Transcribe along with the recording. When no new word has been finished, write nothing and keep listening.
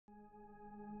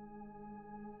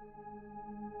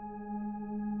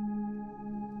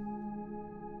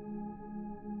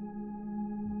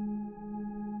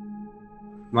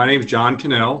My name is John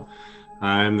Connell.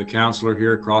 I'm the counselor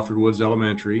here at Crawford Woods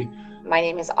Elementary. My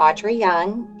name is Audrey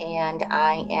Young, and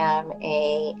I am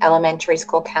a elementary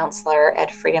school counselor at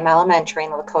Freedom Elementary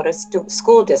in the Lakota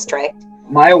School District.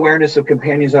 My awareness of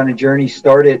Companions on a Journey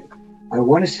started, I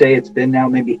want to say it's been now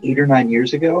maybe 8 or 9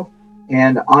 years ago.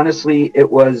 And honestly, it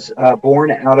was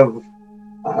born out of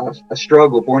a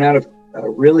struggle, born out of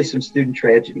really some student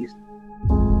tragedies.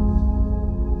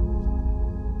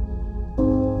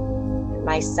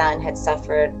 My son had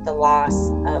suffered the loss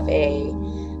of a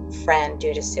friend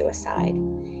due to suicide,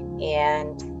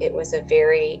 and it was a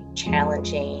very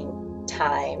challenging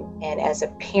time. And as a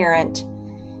parent,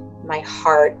 my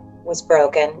heart was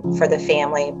broken for the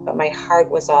family, but my heart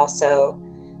was also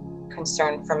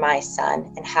concerned for my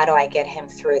son and how do I get him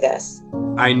through this.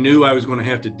 I knew I was going to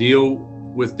have to deal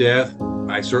with death.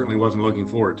 I certainly wasn't looking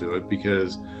forward to it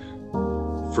because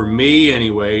for me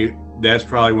anyway, that's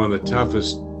probably one of the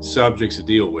toughest subjects to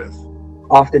deal with.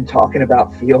 Often talking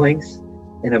about feelings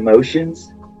and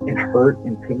emotions and hurt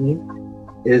and pain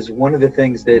is one of the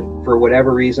things that, for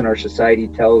whatever reason, our society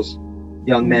tells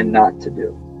young men not to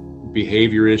do.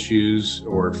 Behavior issues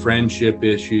or friendship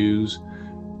issues,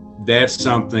 that's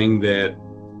something that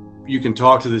you can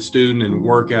talk to the student and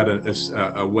work out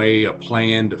a way, a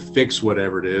plan to fix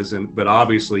whatever it is. But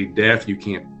obviously death you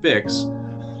can't fix.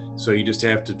 So you just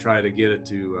have to try to get it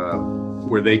to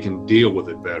where they can deal with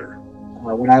it better.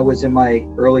 When I was in my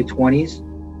early 20s,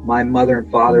 my mother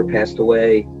and father passed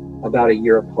away about a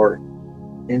year apart.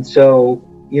 And so,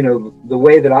 the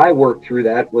way that I worked through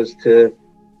that was to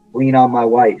lean on my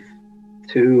wife,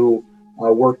 to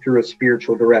work through a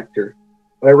spiritual director.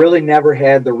 But I really never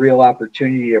had the real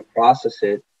opportunity to process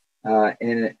it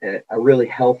in a really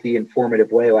healthy,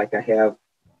 informative way like I have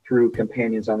through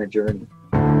Companions on a Journey.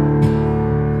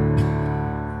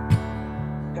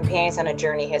 Companions on a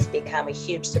Journey has become a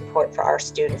huge support for our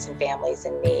students and families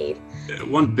in need.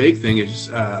 One big thing is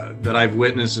that I've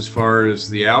witnessed as far as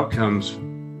the outcomes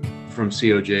from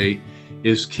COJ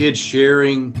is kids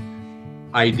sharing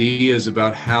ideas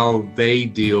about how they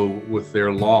deal with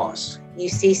their loss. You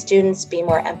see students be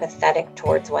more empathetic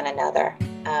towards one another.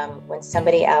 When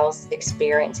somebody else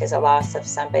experiences a loss of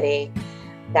somebody,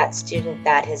 that student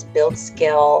that has built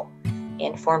skill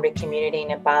and formed a community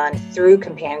and a bond through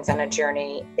Companions on a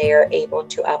Journey, they are able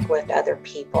to uplift other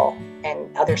people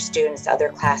and other students, other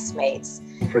classmates.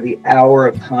 For the hour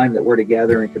of time that we're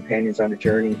together in Companions on a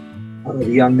Journey, the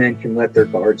young men can let their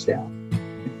guards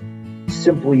down.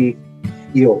 Simply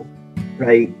heal,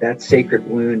 right? That sacred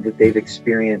wound that they've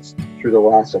experienced through the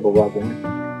loss of a loved one.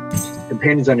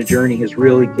 Companions on a Journey has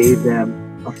really gave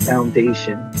them a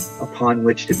foundation upon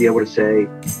which to be able to say,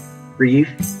 grief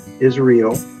is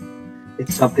real.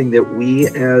 It's something that we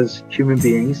as human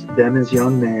beings, them as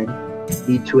young men,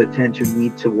 need to attend to,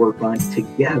 need to work on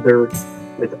together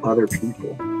with other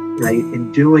people, right?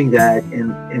 And doing that in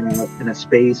a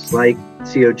space like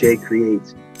COJ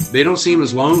creates. They don't seem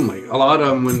as lonely. A lot of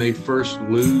them, when they first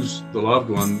lose the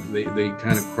loved one, they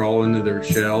kind of crawl into their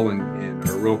shell and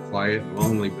are real quiet and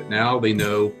lonely. But now they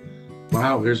know,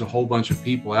 wow, there's a whole bunch of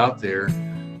people out there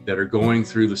that are going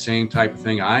through the same type of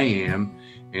thing I am.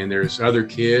 And there's other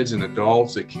kids and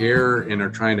adults that care and are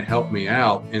trying to help me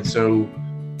out. And so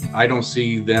I don't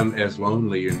see them as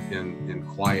lonely and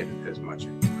quiet as much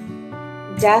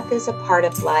anymore. Death is a part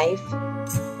of life,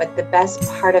 but the best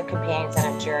part of Companions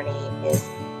on a Journey is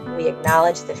we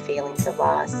acknowledge the feelings of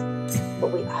loss,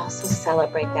 but we also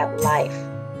celebrate that life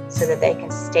so that they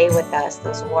can stay with us,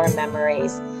 those warm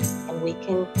memories, and we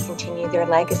can continue their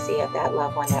legacy of that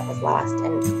loved one that was lost.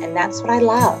 And that's what I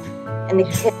love. And the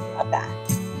kids love that.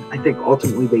 I think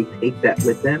ultimately they take that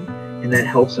with them, and that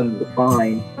helps them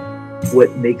define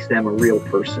what makes them a real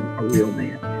person, a real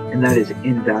man. And that is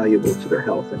invaluable to their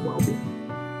health and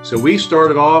well-being. So we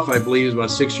started off, I believe, it was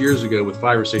about 6 years ago with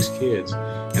 5 or 6 kids.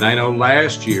 And I know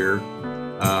last year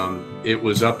it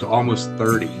was up to almost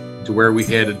 30, to where we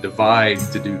had to divide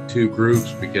to do 2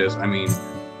 groups because,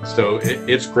 so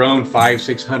it's grown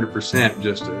 500-600%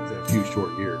 just a few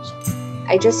short years.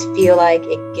 I just feel like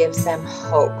it gives them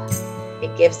hope.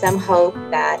 It gives them hope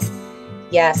that,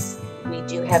 yes, we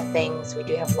do have things, we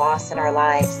do have loss in our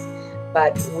lives,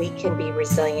 but we can be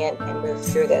resilient and move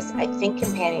through this. I think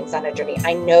Companions on a Journey,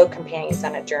 I know Companions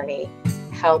on a Journey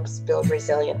helps build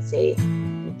resiliency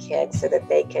in kids so that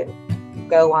they can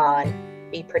go on,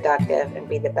 be productive, and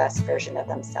be the best version of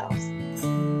themselves.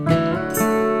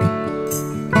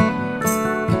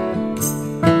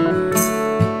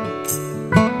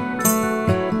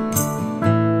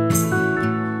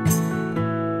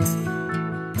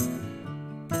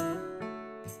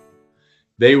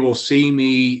 They will see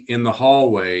me in the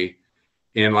hallway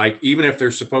And like, even if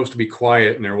they're supposed to be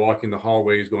quiet and they're walking the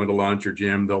hallways, going to lunch or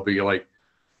gym, they'll be like,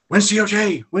 when's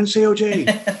COJ? When's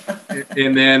COJ?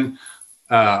 And then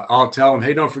I'll tell them,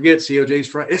 hey, don't forget COJ's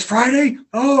Friday. It's Friday.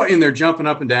 Oh, and they're jumping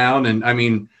up and down. And I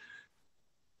mean,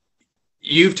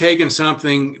 you've taken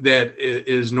something that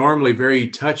is normally very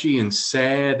touchy and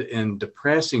sad and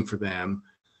depressing for them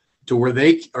to where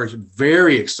they are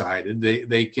very excited.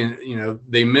 They can, you know,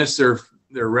 they miss their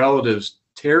relatives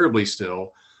terribly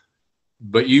still,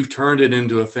 but you've turned it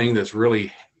into a thing that's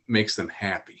really makes them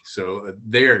happy. So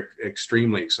they're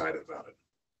extremely excited about it.